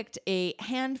I picked a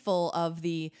handful of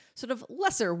the sort of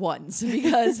lesser ones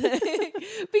because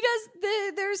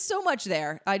there's so much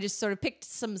there. I just sort of picked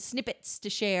some snippets to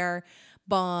share,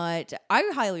 but I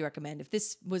highly recommend if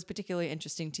this was particularly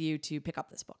interesting to you to pick up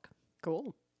this book.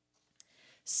 Cool.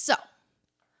 So,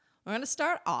 we're going to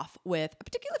start off with a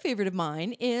particular favorite of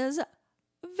mine is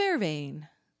vervain.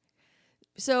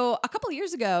 So a couple of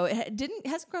years ago,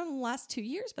 hasn't grown in the last 2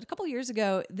 years, but a couple of years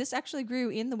ago, this actually grew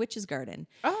in the witch's garden.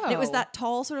 Oh. And it was that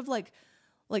tall sort of like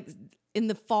in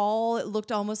the fall, it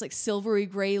looked almost like silvery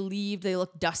gray leaved. They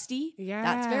look dusty. Yeah.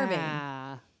 That's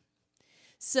vervain.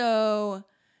 So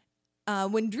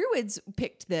when Druids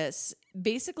picked this,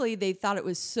 basically they thought it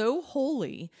was so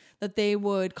holy that they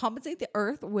would compensate the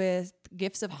earth with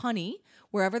gifts of honey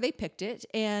wherever they picked it,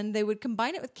 and they would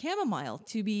combine it with chamomile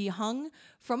to be hung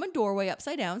from a doorway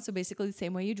upside down, so basically the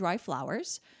same way you dry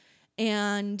flowers.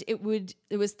 And it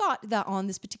was thought that on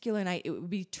this particular night it would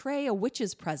betray a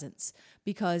witch's presence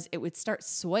because it would start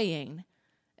swaying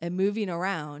and moving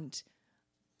around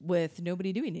with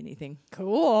nobody doing anything.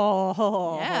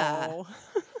 Cool. Yeah.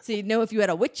 So you'd know if you had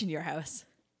a witch in your house.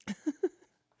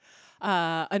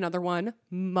 Another one,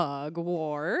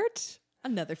 mugwort.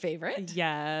 Another favorite.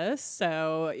 Yes.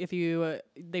 So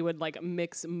they would like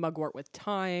mix mugwort with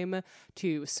thyme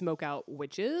to smoke out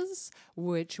witches,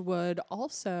 which would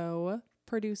also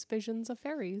produce visions of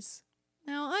fairies.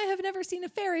 Now, I have never seen a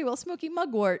fairy while smoking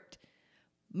mugwort.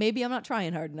 Maybe I'm not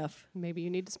trying hard enough. Maybe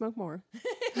you need to smoke more.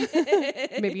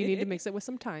 Maybe you need to mix it with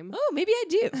some thyme. Oh, maybe I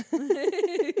do.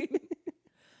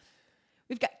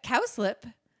 We've got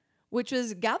cowslip, which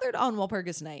was gathered on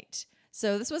Walpurgisnight.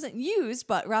 So this wasn't used,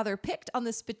 but rather picked on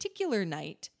this particular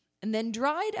night and then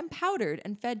dried and powdered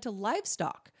and fed to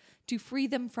livestock to free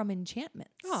them from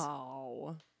enchantments.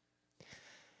 Oh.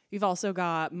 You've also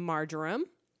got marjoram,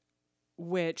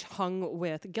 which hung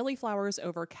with gillyflowers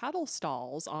over cattle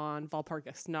stalls on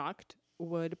Walpurgisnacht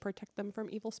would protect them from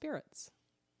evil spirits.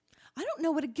 I don't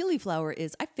know what a gillyflower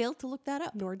is. I failed to look that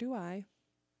up. Nor do I.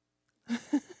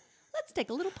 Let's take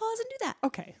a little pause and do that.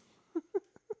 Okay.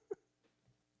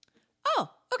 Oh,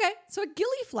 okay. So a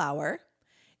gillyflower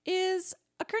is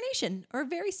a carnation or a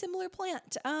very similar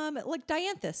plant, like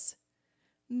dianthus.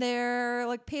 They're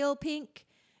like pale pink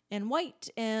and white,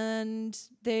 and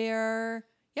they're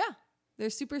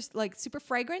super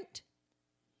fragrant.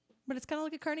 but it's kind of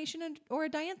like a carnation or a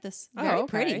dianthus. Oh, Very okay.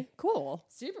 pretty. Cool.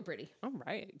 Super pretty. All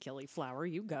right, gillyflower,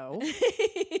 you go.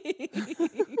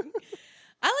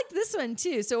 I liked this one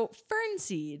too. So fern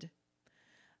seed.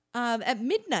 At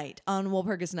midnight on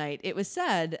Walpurgisnacht, it was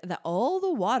said that all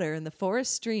the water in the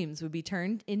forest streams would be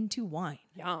turned into wine.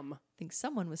 Yum. I think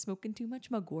someone was smoking too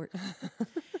much mugwort.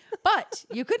 But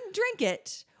you couldn't drink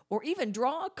it or even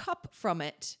draw a cup from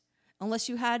it unless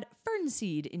you had fern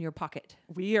seed in your pocket.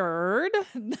 Weird.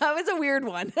 That was a weird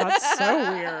one. That's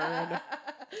so weird.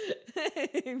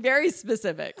 Very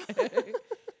specific.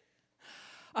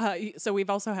 So we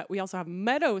also have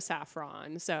meadow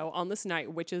saffron. So on this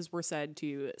night, witches were said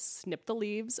to snip the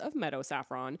leaves of meadow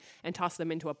saffron and toss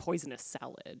them into a poisonous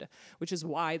salad, which is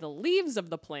why the leaves of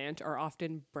the plant are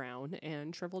often brown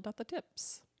and shriveled at the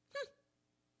tips.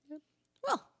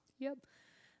 Well, Yep.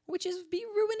 witches be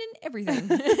ruining everything.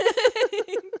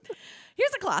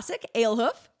 Here's a classic,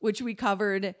 alehoof, which we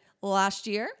covered last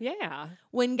year. Yeah.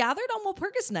 When gathered on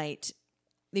Walpurgisnacht,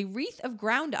 the wreath of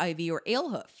ground ivy or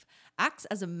alehoof acts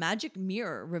as a magic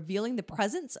mirror, revealing the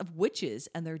presence of witches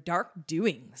and their dark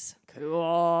doings.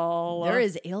 Cool. There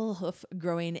is alehoof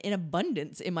growing in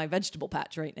abundance in my vegetable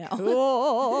patch right now.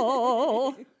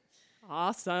 Cool.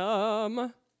 Awesome.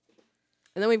 And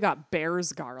then we've got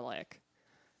bear's garlic.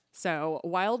 So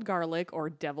wild garlic, or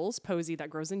devil's posy, that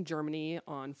grows in Germany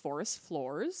on forest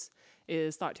floors,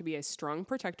 is thought to be a strong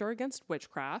protector against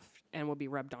witchcraft and will be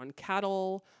rubbed on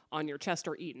cattle, on your chest,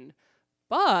 or eaten.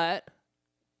 But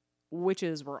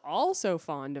witches were also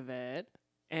fond of it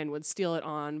and would steal it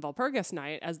on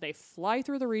Walpurgisnacht as they fly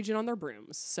through the region on their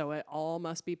brooms. So it all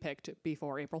must be picked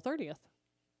before April 30th.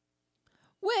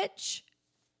 Which,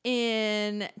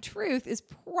 in truth, is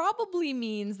probably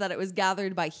means that it was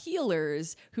gathered by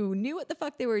healers who knew what the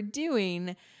fuck they were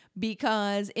doing,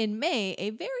 because in May, a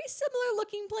very similar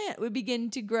looking plant would begin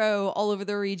to grow all over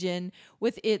the region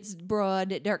with its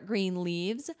broad, dark green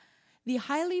leaves. The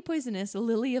highly poisonous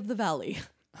lily of the valley.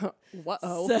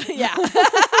 Whoa. So, yeah.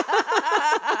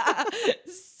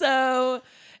 So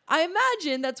I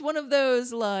imagine that's one of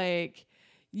those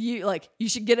you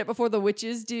should get it before the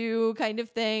witches do kind of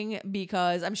thing,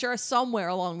 because I'm sure somewhere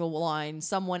along the line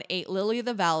someone ate lily of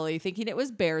the valley thinking it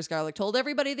was bear's garlic, told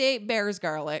everybody they ate bear's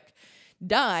garlic,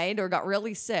 died or got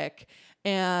really sick,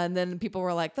 and then people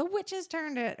were like, the witches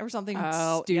turned it, or something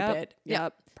stupid.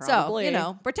 Yep. Probably.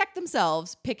 So, protect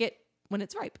themselves, pick it when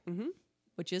it's ripe. Mm-hmm.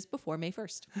 Which is before May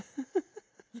 1st.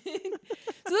 So those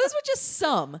were just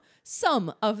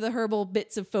some of the herbal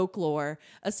bits of folklore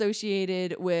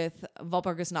associated with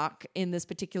Walpurgisnacht in this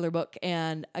particular book.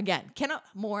 And again, cannot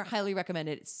more highly recommend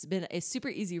it. It's been a super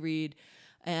easy read.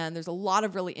 And there's a lot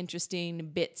of really interesting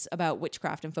bits about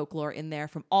witchcraft and folklore in there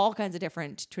from all kinds of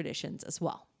different traditions as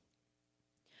well.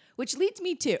 Which leads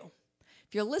me to,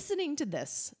 if you're listening to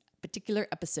this particular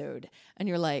episode and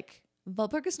you're like,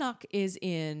 Walpurgisnacht is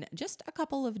in just a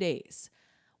couple of days.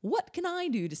 What can I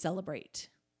do to celebrate?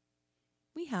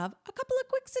 We have a couple of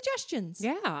quick suggestions.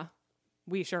 Yeah,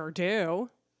 we sure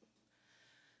do.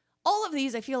 All of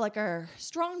these I feel like are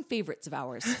strong favorites of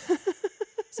ours.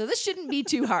 So this shouldn't be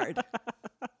too hard.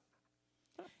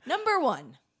 Number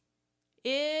 1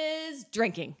 is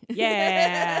drinking.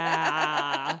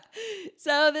 Yeah.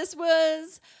 So this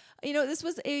was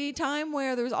a time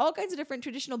where there was all kinds of different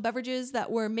traditional beverages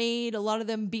that were made, a lot of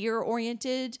them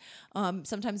beer-oriented,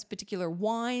 sometimes particular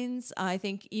wines. I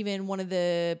think even one of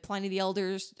the Pliny the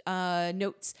Elder's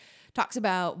notes talks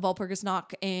about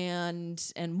Walpurgisnacht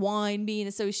and wine being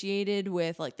associated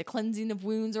with like the cleansing of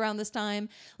wounds around this time.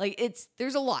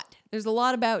 There's a lot. There's a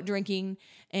lot about drinking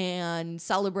and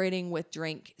celebrating with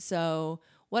drink. So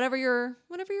whatever your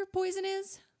poison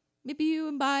is, maybe you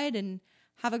imbibe and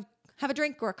have a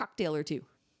drink or a cocktail or two.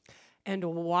 And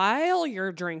while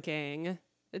you're drinking,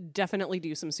 definitely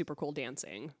do some super cool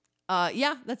dancing.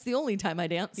 Yeah, that's the only time I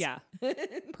dance. Yeah,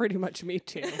 pretty much me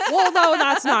too. Well, no,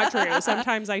 that's not true.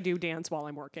 Sometimes I do dance while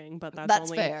I'm working, but that's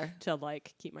only fair. To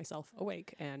keep myself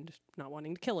awake and not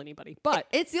wanting to kill anybody. But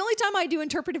it's the only time I do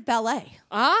interpretive ballet.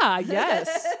 Ah,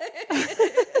 yes.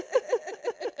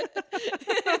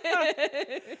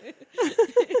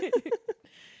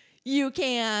 You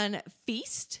can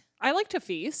feast. I like to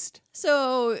feast.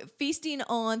 So feasting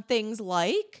on things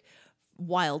like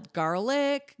wild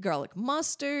garlic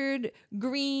mustard,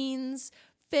 greens,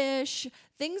 fish,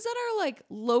 things that are like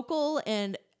local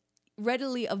and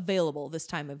readily available this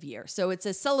time of year. So it's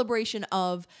a celebration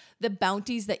of the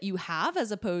bounties that you have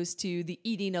as opposed to the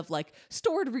eating of like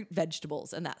stored root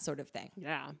vegetables and that sort of thing.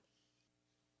 Yeah.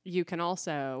 You can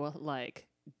also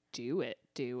do it.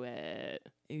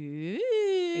 Ooh.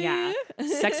 Yeah.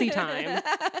 Sexy time.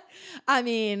 I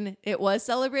mean, it was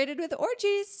celebrated with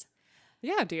orgies.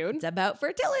 Yeah, dude. It's about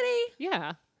fertility.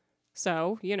 Yeah.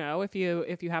 So, if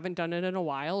you haven't done it in a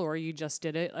while, or you just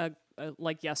did it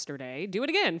like yesterday, do it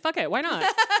again. Fuck it. Why not?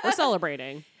 We're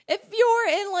celebrating. If you're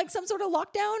in like some sort of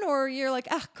lockdown, or you're like,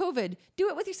 COVID, do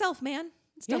it with yourself, man.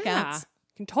 It still counts.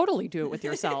 You can totally do it with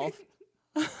yourself.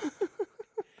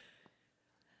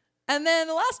 And then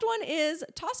the last one is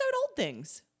toss out old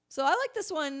things. So I like this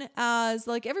one as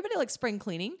like everybody likes spring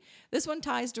cleaning. This one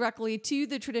ties directly to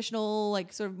the traditional,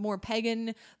 like sort of more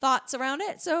pagan thoughts around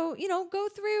it. So, go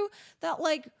through that,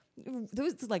 like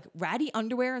those like ratty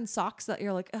underwear and socks that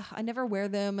you're like, I never wear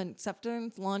them, and except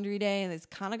during laundry day, and it's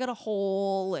kind of got a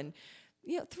hole, and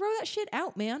throw that shit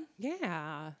out, man.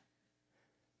 Yeah.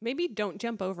 Maybe don't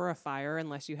jump over a fire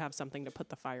unless you have something to put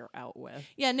the fire out with.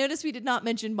 Yeah, notice we did not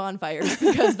mention bonfires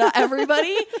because not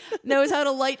everybody knows how to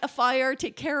light a fire,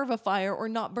 take care of a fire, or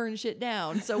not burn shit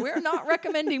down. So we're not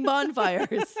recommending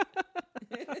bonfires.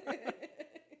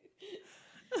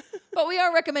 But we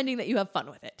are recommending that you have fun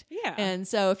with it. Yeah. And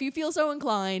so if you feel so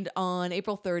inclined on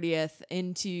April 30th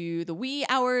into the wee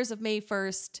hours of May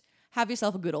 1st, have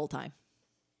yourself a good old time.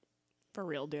 For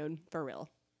real, dude. For real.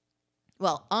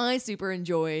 Well, I super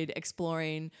enjoyed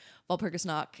exploring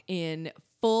Walpurgisnacht in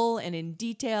full and in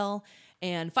detail,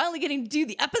 and finally getting to do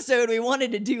the episode we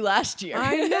wanted to do last year.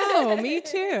 I know, me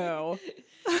too.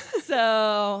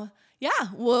 So, yeah,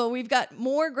 well, we've got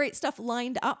more great stuff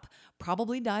lined up,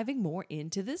 probably diving more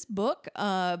into this book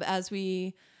as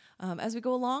we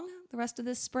go along the rest of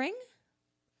this spring.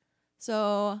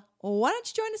 So, why don't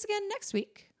you join us again next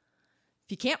week?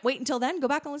 If you can't wait until then, go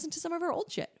back and listen to some of our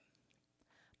old shit.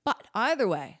 But either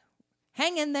way,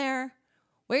 hang in there,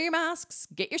 wear your masks,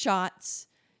 get your shots,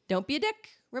 don't be a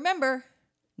dick. Remember,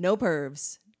 no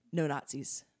pervs, no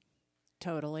Nazis.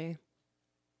 Totally.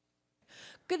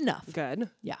 Good enough.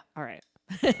 Good. Yeah. All right.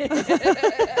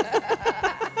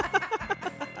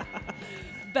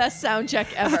 Best sound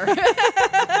check ever.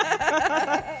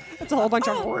 It's a whole bunch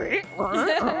of... I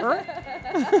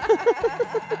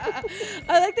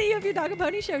like that you have your Dog and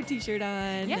Pony Show t-shirt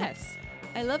on. Yes.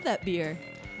 I love that beer.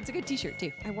 It's a good t-shirt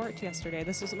too. I wore it yesterday.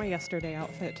 This was my yesterday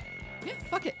outfit. Yeah,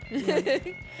 fuck it. Yeah.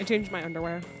 I changed my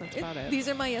underwear. That's about it. These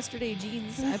are my yesterday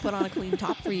jeans. I put on a clean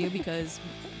top for you because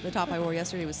the top I wore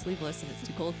yesterday was sleeveless and it's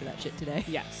too cold for that shit today.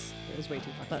 Yes. It was way too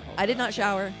fucking But cold. I did not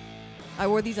shower. I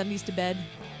wore these undies to bed.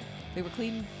 They were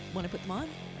clean when I put them on.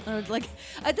 I was like,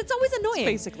 that's always annoying.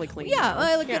 It's basically clean. Yeah, now.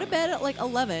 I go to bed at like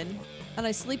 11 and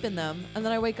I sleep in them, and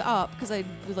then I wake up because I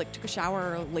took a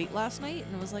shower late last night,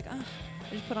 and I was like, I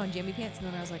just put on jammy pants, and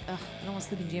then I was like, I don't want to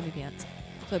sleep in jammy pants.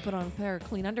 So I put on a pair of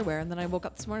clean underwear, and then I woke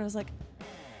up this morning and I was like,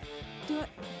 do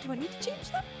I need to change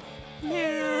them?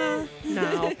 Yeah.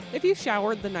 No. If you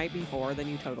showered the night before, then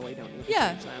you totally don't need to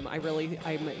change them. I'm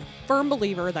a firm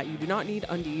believer that you do not need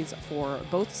undies for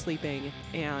both sleeping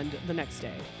and the next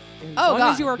day. As long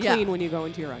as you are clean when you go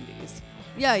into your undies.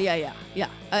 Yeah.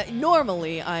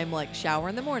 Normally, I'm like, shower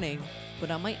in the morning, put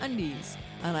on my undies,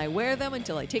 and I wear them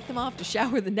until I take them off to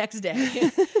shower the next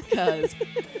day. Because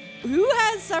who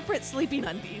has separate sleeping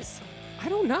undies? I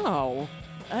don't know.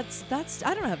 That's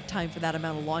I don't have time for that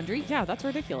amount of laundry. Yeah, that's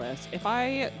ridiculous. If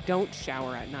I don't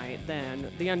shower at night, then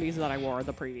the undies that I wore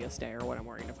the previous day are what I'm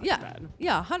wearing to bed.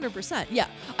 Yeah, 100%. Yeah,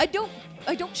 I don't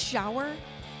shower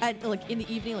at like in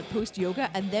the evening, like post yoga,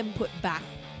 and then put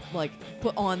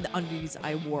on the undies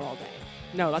I wore all day.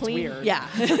 No, that's clean, weird. Yeah.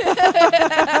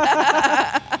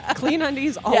 Clean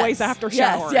undies always after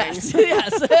showering. Yes.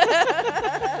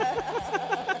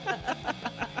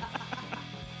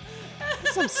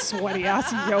 Some sweaty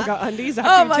ass yoga undies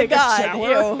after you take a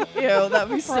shower. Ew,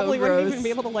 that'd be so Probably gross. wouldn't even be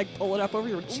able to like pull it up over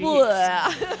your cheeks.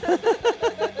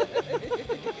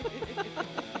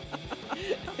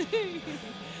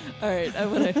 All right, I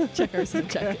want to check our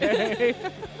sound check. Okay.